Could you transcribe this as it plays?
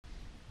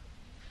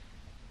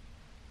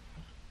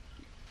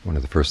One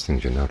of the first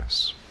things you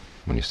notice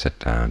when you sit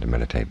down to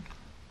meditate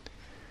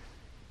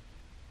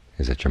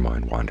is that your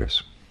mind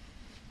wanders.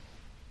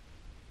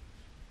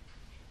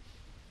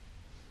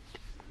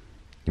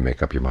 You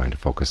make up your mind to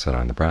focus it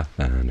on the breath,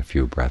 and a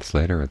few breaths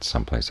later it's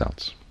someplace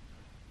else.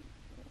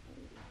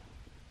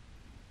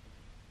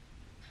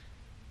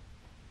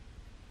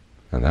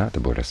 And that, the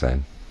Buddha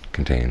said,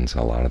 contains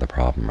a lot of the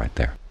problem right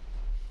there.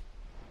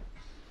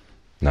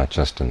 Not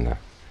just in the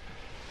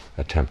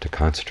attempt to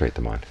concentrate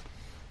the mind,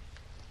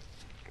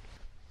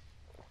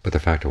 but the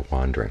fact of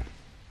wandering.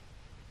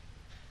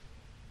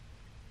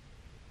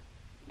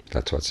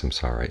 That's what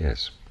samsara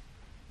is.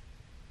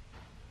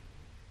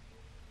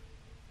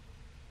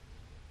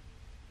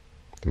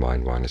 The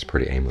mind wanders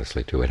pretty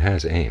aimlessly too. It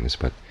has aims,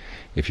 but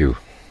if you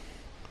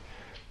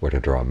were to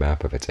draw a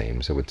map of its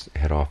aims, it would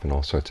head off in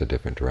all sorts of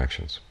different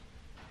directions.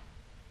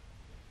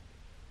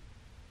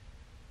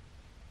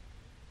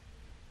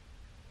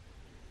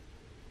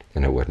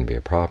 And it wouldn't be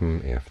a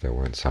problem if there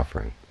weren't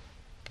suffering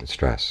and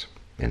stress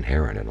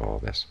inherent in all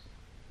this.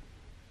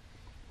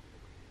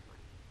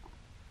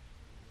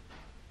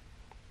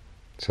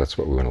 So that's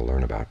what we want to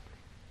learn about.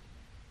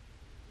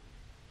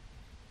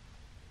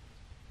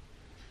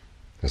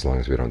 As long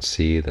as we don't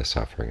see the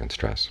suffering and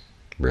stress,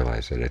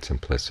 realize that it's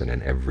implicit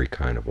in every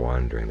kind of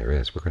wandering there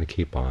is, we're going to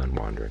keep on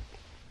wandering.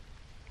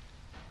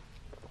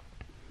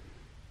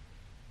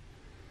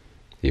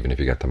 Even if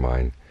you got the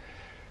mind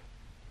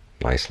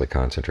nicely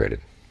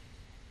concentrated,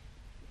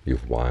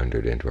 you've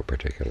wandered into a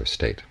particular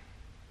state.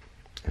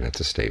 And it's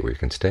a state where you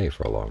can stay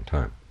for a long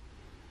time.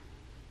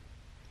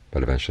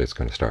 But eventually it's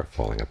going to start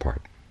falling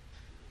apart.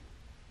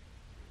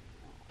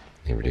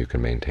 Even if you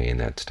can maintain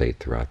that state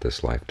throughout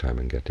this lifetime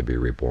and get to be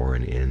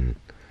reborn in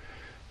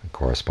a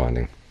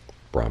corresponding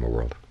Brahma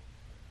world,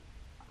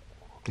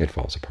 it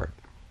falls apart.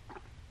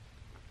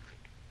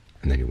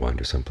 And then you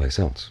wander someplace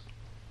else.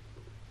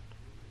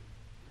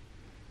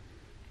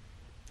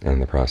 And in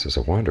the process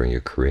of wandering,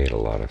 you create a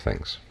lot of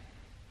things.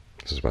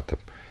 This is what the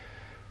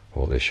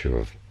whole issue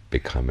of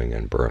becoming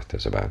and birth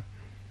is about.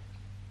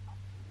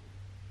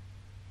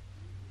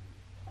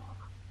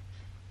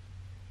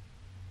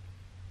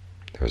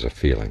 There's a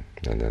feeling,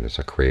 and then there's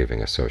a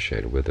craving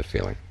associated with the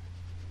feeling,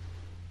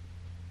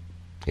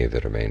 either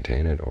to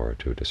maintain it or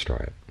to destroy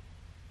it.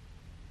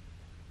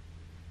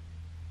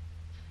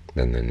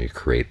 And then you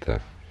create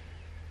the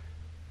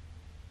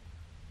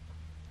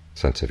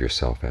sense of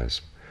yourself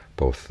as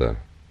both the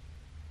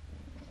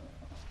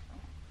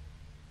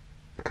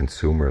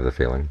consumer of the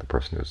feeling, the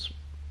person who's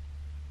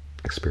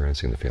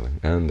experiencing the feeling,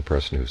 and the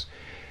person who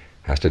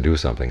has to do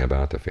something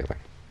about the feeling,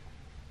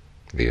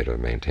 either to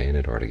maintain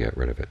it or to get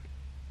rid of it.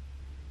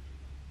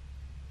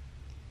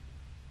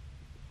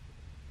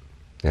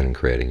 And in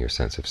creating your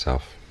sense of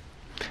self,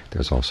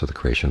 there's also the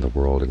creation of the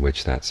world in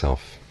which that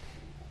self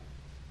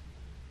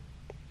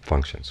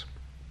functions.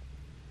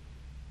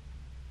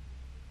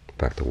 In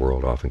fact, the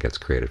world often gets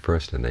created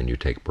first, and then you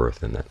take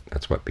birth in that.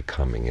 That's what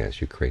becoming is.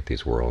 You create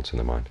these worlds in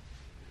the mind.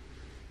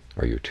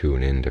 Or you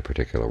tune into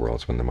particular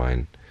worlds when the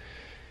mind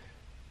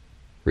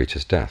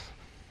reaches death.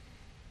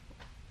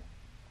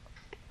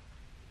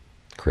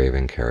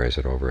 Craving carries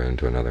it over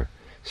into another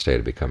state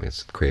of becoming.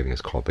 Craving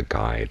is called the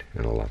guide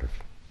in a lot of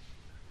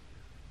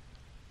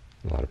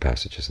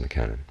passages in the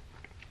canon.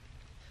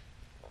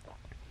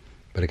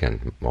 But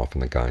again, often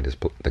the guide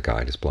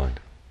is blind.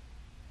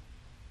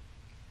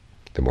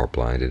 The more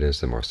blind it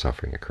is, the more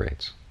suffering it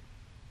creates.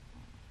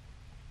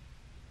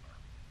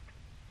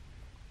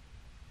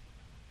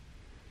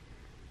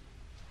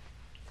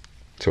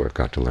 So what we've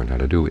got to learn how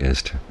to do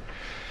is to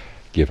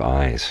give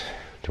eyes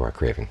to our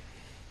craving.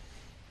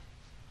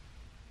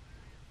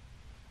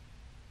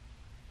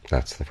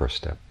 That's the first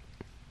step.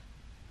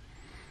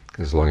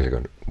 Because as long as you're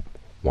going to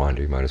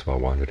wander, you might as well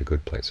wander to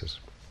good places.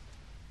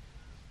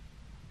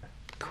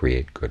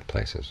 Create good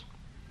places.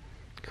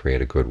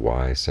 Create a good,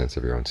 wise sense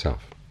of your own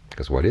self.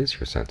 Because what is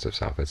your sense of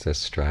self? It's this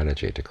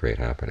strategy to create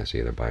happiness,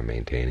 either by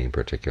maintaining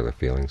particular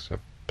feelings of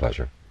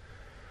pleasure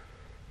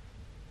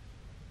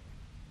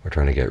or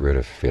trying to get rid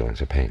of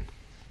feelings of pain.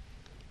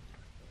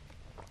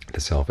 The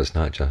self is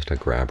not just a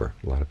grabber.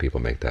 A lot of people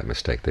make that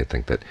mistake. They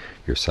think that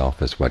your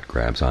self is what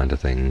grabs onto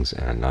things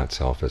and not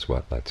self is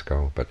what lets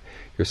go. But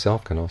your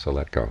self can also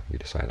let go. You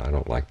decide, I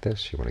don't like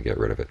this, you want to get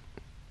rid of it.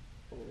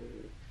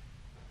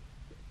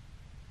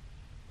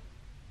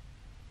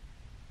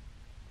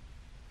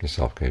 The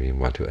self can even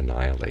want to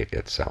annihilate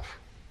itself.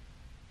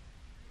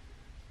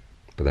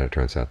 But then it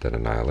turns out that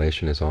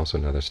annihilation is also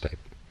another state.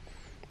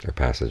 There are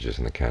passages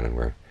in the canon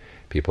where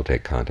people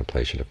take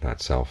contemplation of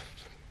not self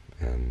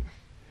and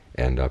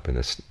end up in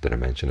the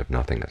dimension of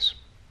nothingness,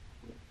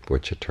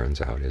 which it turns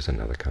out is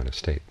another kind of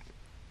state.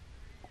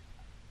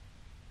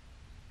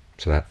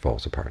 So that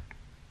falls apart,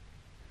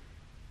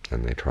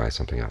 and they try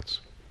something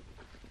else.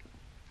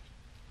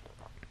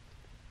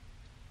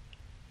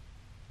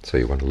 So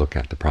you want to look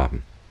at the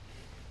problem,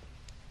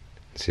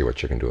 see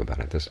what you can do about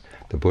it.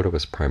 The Buddha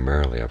was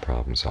primarily a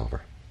problem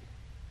solver.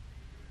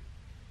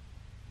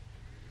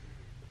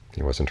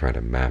 He wasn't trying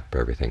to map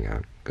everything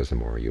out. because the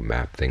more you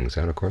map things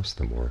out, of course,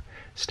 the more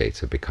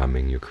states of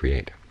becoming you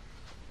create.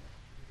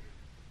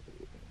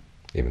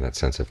 Even that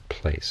sense of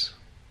place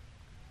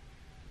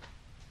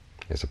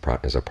is a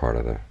part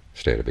of the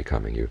state of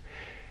becoming. You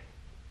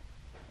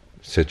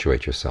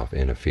situate yourself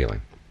in a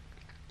feeling,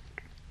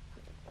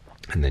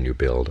 and then you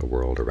build a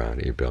world around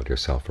it, you build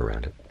yourself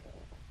around it,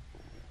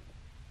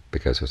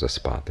 because there's a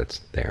spot that's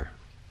there.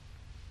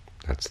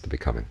 That's the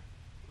becoming.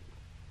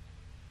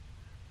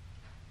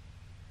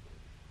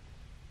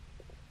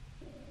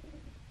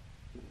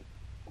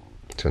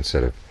 So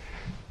instead of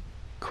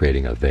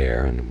creating a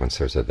there, and once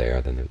there's a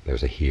there, then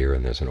there's a here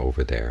and there's an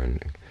over there,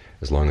 and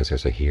as long as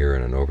there's a here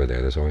and an over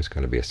there, there's always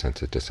going to be a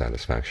sense of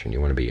dissatisfaction. You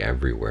want to be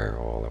everywhere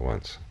all at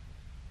once,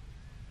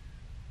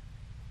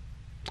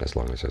 as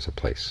long as there's a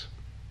place.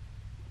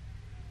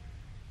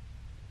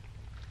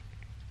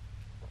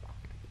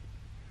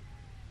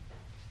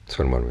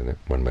 So in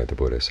one way the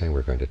Buddha is saying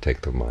we're going to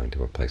take the mind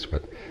to a place,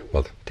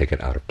 well, take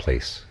it out of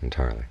place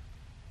entirely,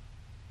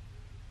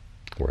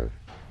 where,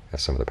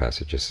 as some of the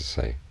passages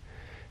say,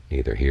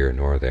 neither here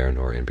nor there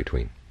nor in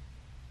between.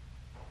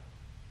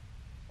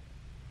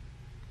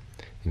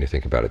 And you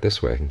think about it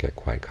this way, it can get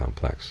quite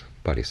complex.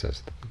 But he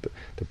says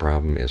the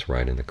problem is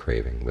right in the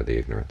craving with the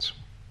ignorance.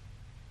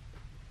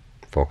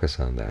 Focus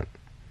on that.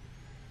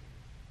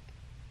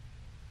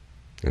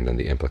 And then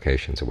the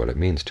implications of what it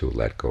means to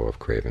let go of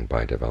craving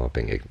by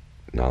developing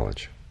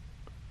knowledge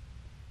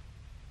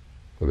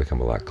will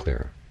become a lot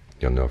clearer.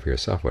 You'll know for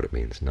yourself what it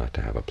means not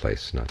to have a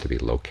place, not to be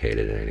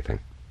located in anything.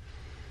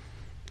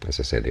 As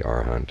I say, the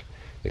Arahant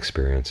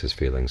experiences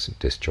feelings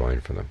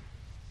disjoined from them.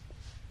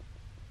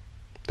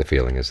 The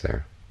feeling is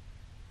there,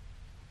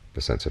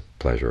 the sense of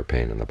pleasure or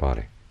pain in the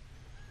body.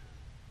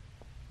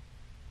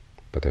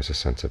 But there's a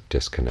sense of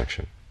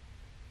disconnection,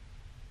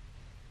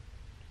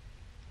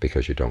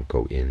 because you don't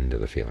go into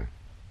the feeling,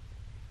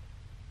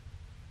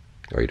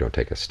 or you don't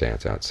take a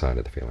stance outside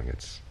of the feeling.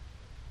 It's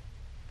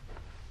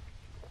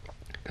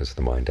because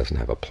the mind doesn't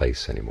have a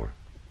place anymore.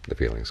 The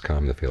feelings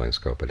come, the feelings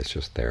go, but it's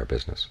just their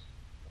business.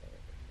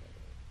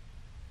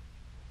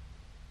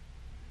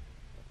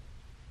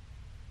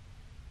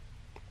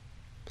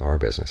 Our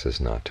business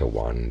is not to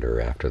wander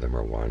after them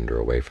or wander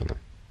away from them.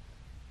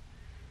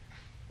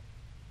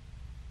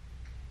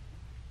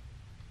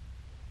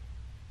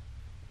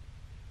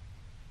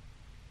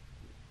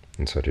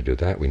 And so to do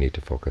that, we need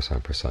to focus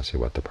on precisely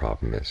what the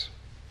problem is: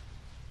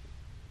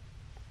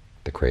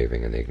 the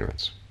craving and the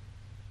ignorance.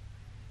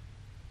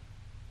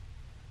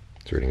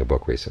 I was reading a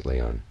book recently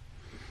on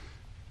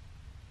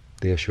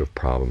the issue of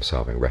problem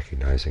solving,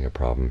 recognizing a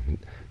problem,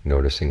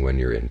 noticing when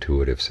your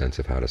intuitive sense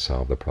of how to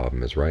solve the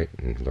problem is right,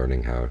 and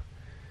learning how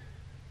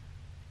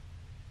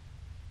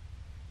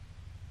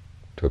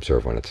to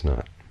observe when it's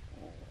not.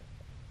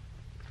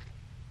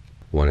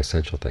 One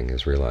essential thing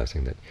is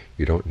realizing that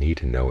you don't need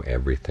to know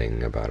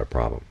everything about a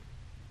problem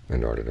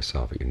in order to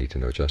solve it. You need to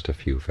know just a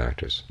few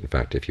factors. In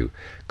fact, if you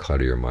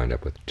clutter your mind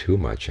up with too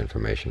much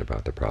information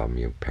about the problem,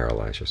 you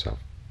paralyze yourself,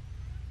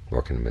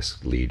 or can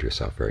mislead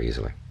yourself very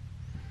easily.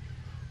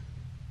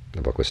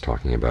 The book was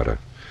talking about a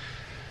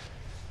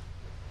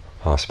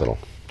hospital,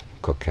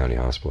 Cook County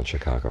Hospital in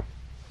Chicago,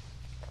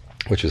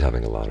 which was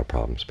having a lot of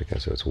problems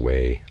because it was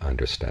way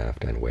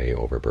understaffed and way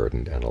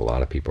overburdened, and a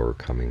lot of people were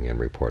coming in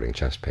reporting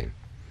chest pain.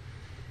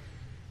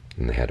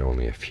 And they had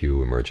only a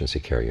few emergency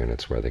care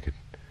units where they could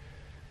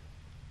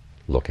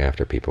look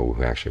after people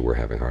who actually were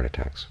having heart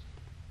attacks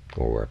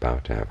or were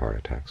about to have heart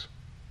attacks.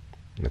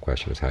 And the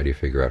question is, how do you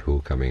figure out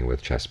who coming in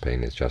with chest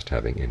pain is just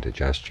having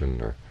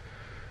indigestion or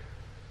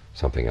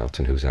something else,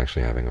 and who's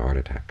actually having a heart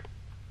attack?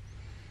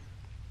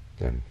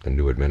 And the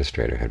new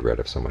administrator had read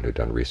of someone who'd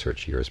done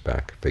research years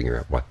back, figuring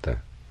out what the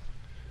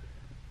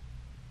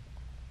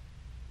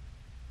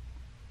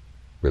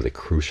really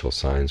crucial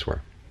signs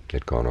were.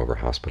 He'd gone over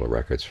hospital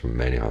records from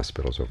many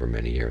hospitals over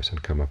many years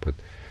and come up with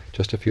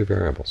just a few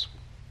variables.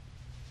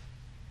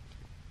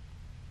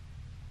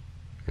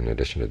 In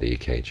addition to the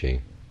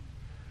EKG,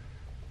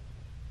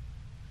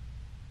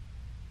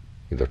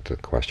 he looked at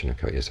the question,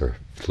 okay, is there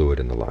fluid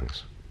in the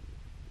lungs?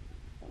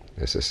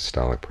 Is the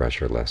systolic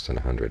pressure less than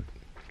 100?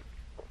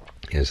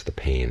 Is the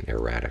pain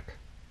erratic?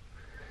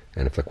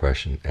 And if the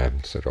question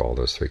answer to all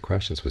those three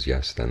questions was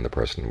yes, then the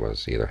person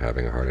was either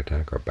having a heart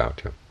attack or about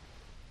to,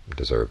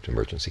 deserved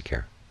emergency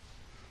care.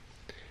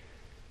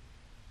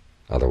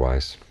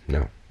 Otherwise,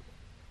 no.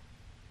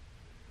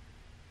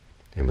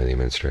 And when the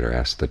administrator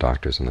asked the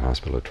doctors in the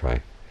hospital to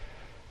try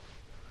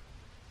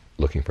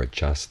looking for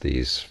just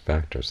these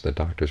factors, the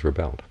doctors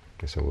rebelled.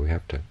 They said, well, we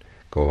have to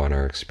go on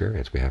our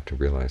experience. We have to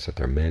realize that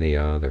there are many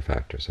other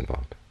factors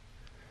involved.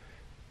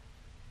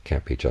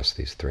 Can't be just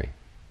these three.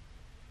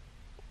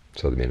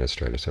 So the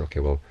administrator said, okay,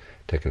 well,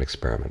 take an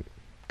experiment,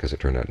 because it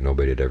turned out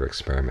nobody had ever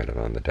experimented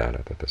on the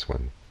data that this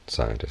one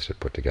scientist had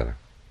put together.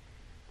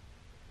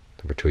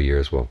 So for 2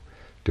 years, we'll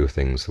do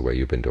things the way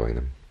you've been doing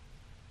them,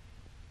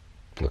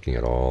 looking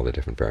at all the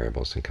different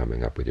variables and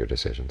coming up with your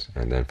decisions.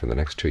 And then for the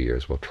next 2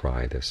 years, we'll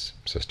try this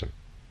system.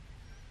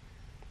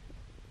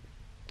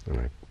 And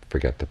I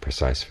forget the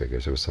precise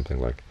figures. It was something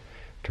like,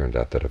 turned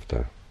out that of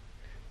the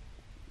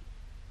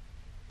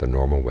the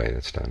normal way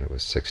that's done, it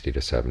was 60 to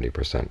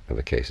 70% of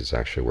the cases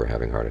actually were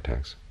having heart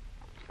attacks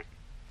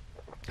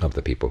of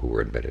the people who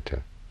were admitted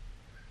to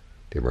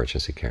the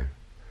emergency care.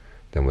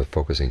 Then with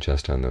focusing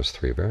just on those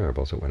three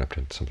variables, it went up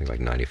to something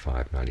like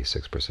 95,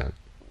 96%.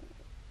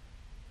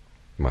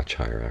 Much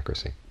higher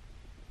accuracy.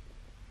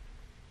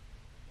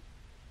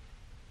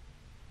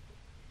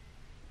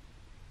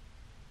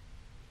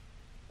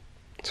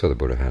 So the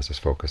Buddha has us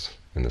focus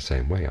in the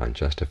same way on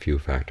just a few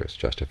factors,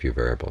 just a few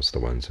variables, the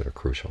ones that are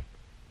crucial,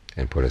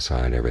 and put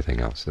aside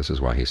everything else. This is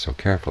why he's so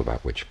careful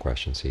about which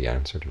questions he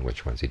answered and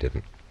which ones he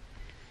didn't,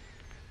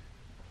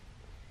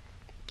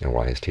 and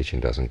why his teaching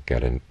doesn't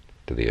get into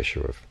the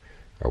issue of,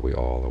 are we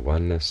all a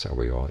oneness? Are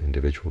we all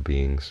individual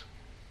beings?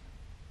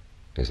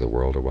 Is the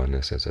world a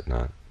oneness? Is it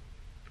not?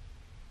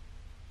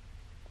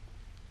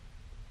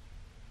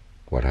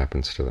 What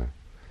happens to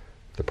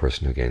the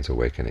person who gains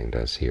awakening?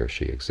 Does he or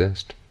she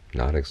exist?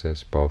 Not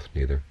exist? Both?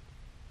 Neither?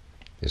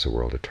 Is the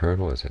world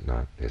eternal? Is it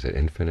not? Is it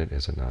infinite?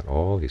 Is it not?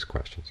 All these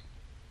questions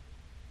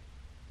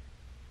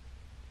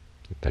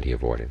that he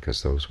avoided,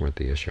 because those weren't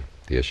the issue.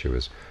 The issue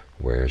is,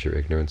 where is your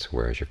ignorance?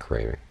 Where is your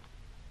craving?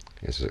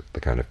 Is it the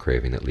kind of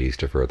craving that leads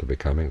to further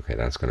becoming? Okay,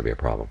 that's going to be a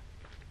problem.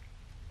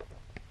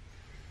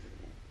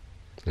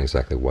 And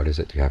exactly what is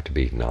it you have to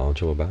be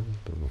knowledgeable about?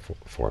 The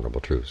Four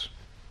Noble Truths.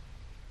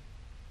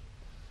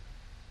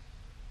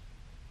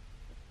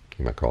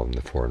 You might call them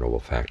the Four Noble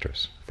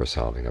Factors for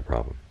solving a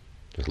problem.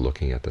 Just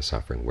looking at the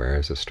suffering. Where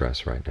is the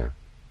stress right now?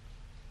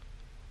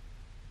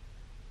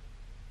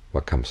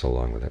 What comes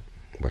along with it?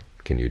 What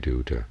can you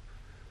do to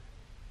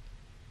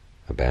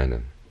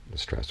abandon the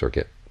stress, or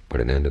put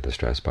an end to the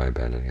stress by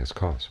abandoning its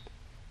cause?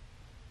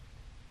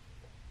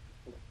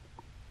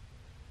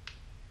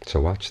 So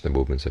watch the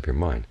movements of your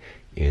mind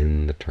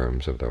in the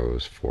terms of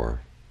those four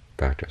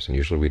factors. And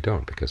usually we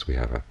don't, because we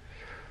have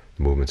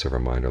movements of our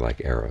mind are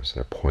like arrows.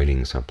 They're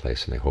pointing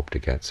someplace and they hope to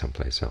get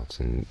someplace else.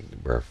 And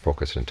we're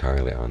focused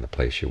entirely on the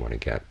place you want to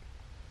get.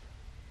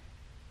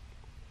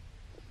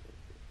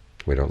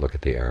 We don't look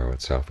at the arrow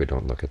itself. We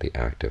don't look at the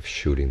act of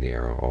shooting the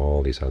arrow,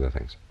 all these other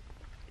things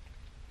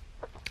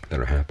that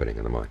are happening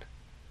in the mind.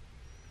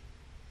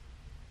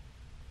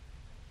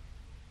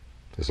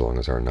 As long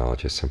as our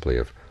knowledge is simply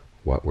of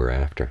what we're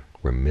after,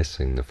 we're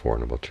missing the Four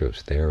Noble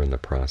Truths. They're in the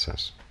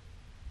process.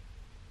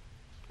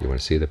 You want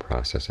to see the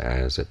process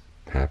as it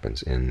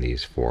happens in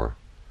these four,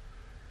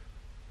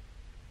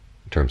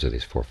 in terms of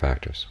these four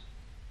factors.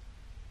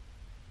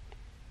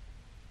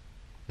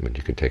 But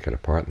you can take it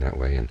apart in that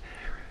way and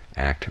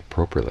act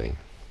appropriately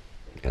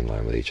in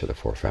line with each of the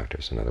four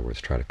factors. In other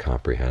words, try to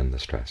comprehend the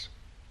stress.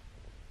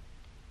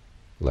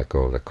 Let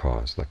go of the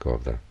cause. Let go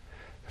of the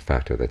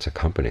factor that's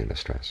accompanying the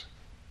stress.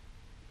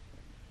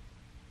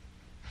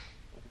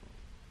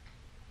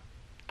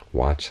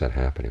 Watch that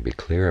happening. Be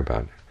clear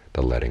about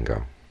the letting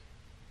go.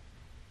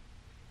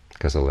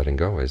 Because the letting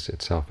go is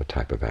itself a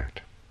type of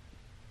act.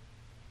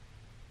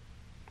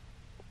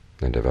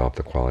 And develop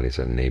the qualities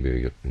that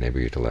enable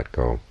you to let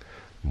go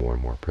more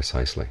and more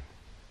precisely.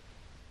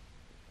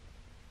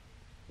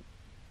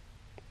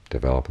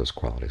 Develop those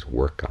qualities.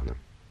 Work on them.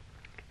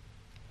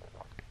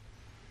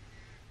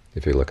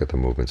 If you look at the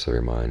movements of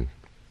your mind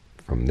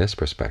from this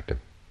perspective,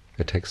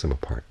 it takes them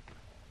apart.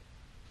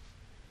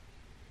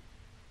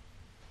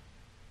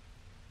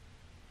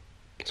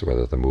 So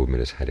whether the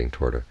movement is heading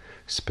toward a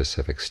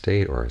specific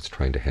state or it's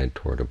trying to head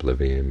toward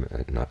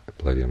oblivion,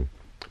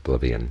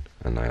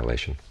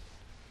 annihilation,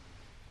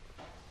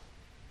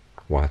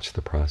 watch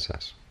the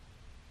process.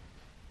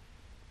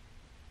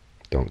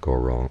 Don't go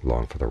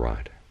along for the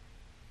ride.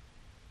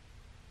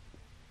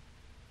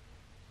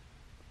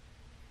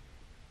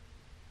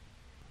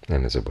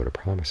 And as the Buddha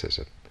promises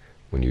it,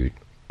 when you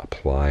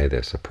apply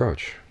this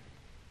approach,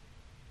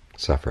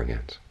 suffering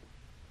ends.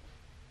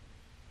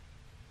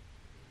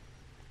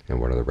 And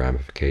what are the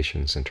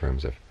ramifications in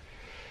terms of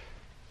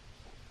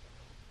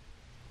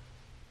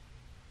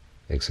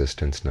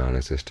existence,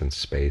 non-existence,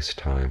 space,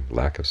 time,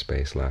 lack of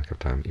space, lack of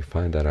time? You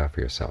find that out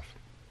for yourself.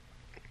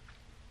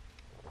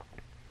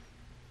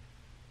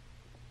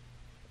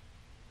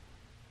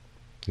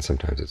 And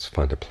sometimes it's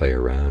fun to play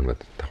around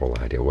with the whole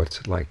idea, what's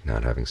it like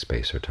not having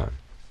space or time?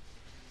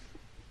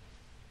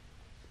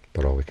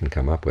 But all we can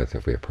come up with,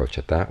 if we approach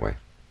it that way,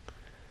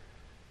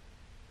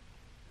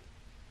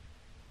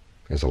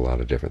 is a lot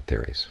of different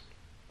theories.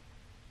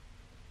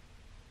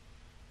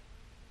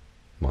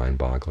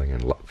 Mind-boggling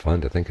and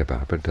fun to think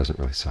about, but it doesn't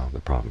really solve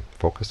the problem.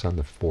 Focus on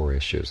the four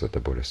issues that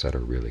the Buddha said are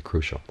really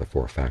crucial, the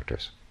four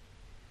factors.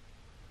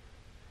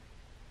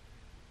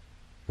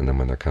 And then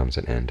when there comes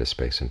an end to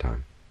space and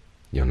time,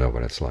 you'll know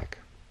what it's like.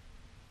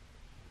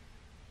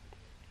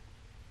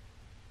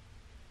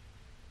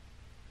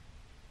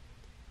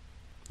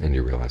 And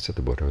you realize that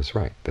the Buddha was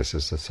right. This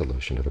is the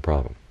solution to the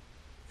problem.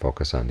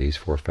 Focus on these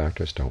four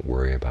factors. Don't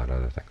worry about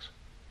other things.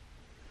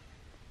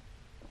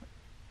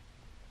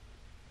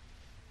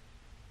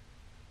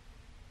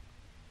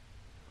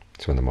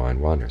 So when the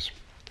mind wanders,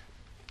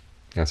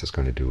 as it's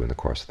going to do in the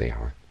course of the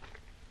hour,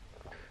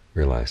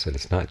 realize that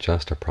it's not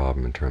just a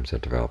problem in terms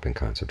of developing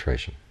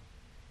concentration.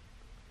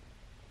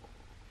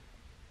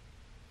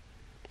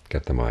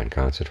 get the mind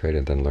concentrated,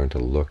 and then learn to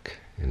look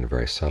in a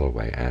very subtle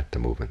way at the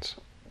movements.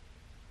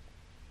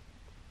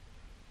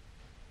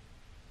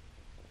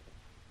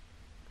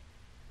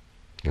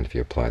 And if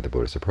you apply the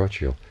Buddhist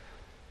approach,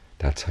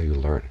 that's how you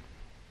learn.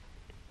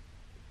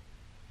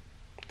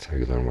 That's how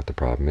you learn what the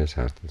problem is.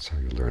 That's how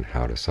you learn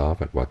how to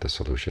solve it, what the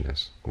solution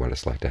is, what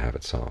it's like to have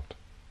it solved.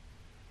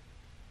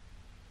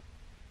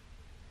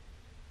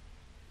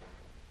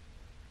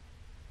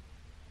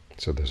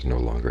 So there's no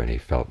longer any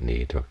felt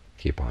need to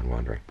keep on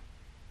wandering.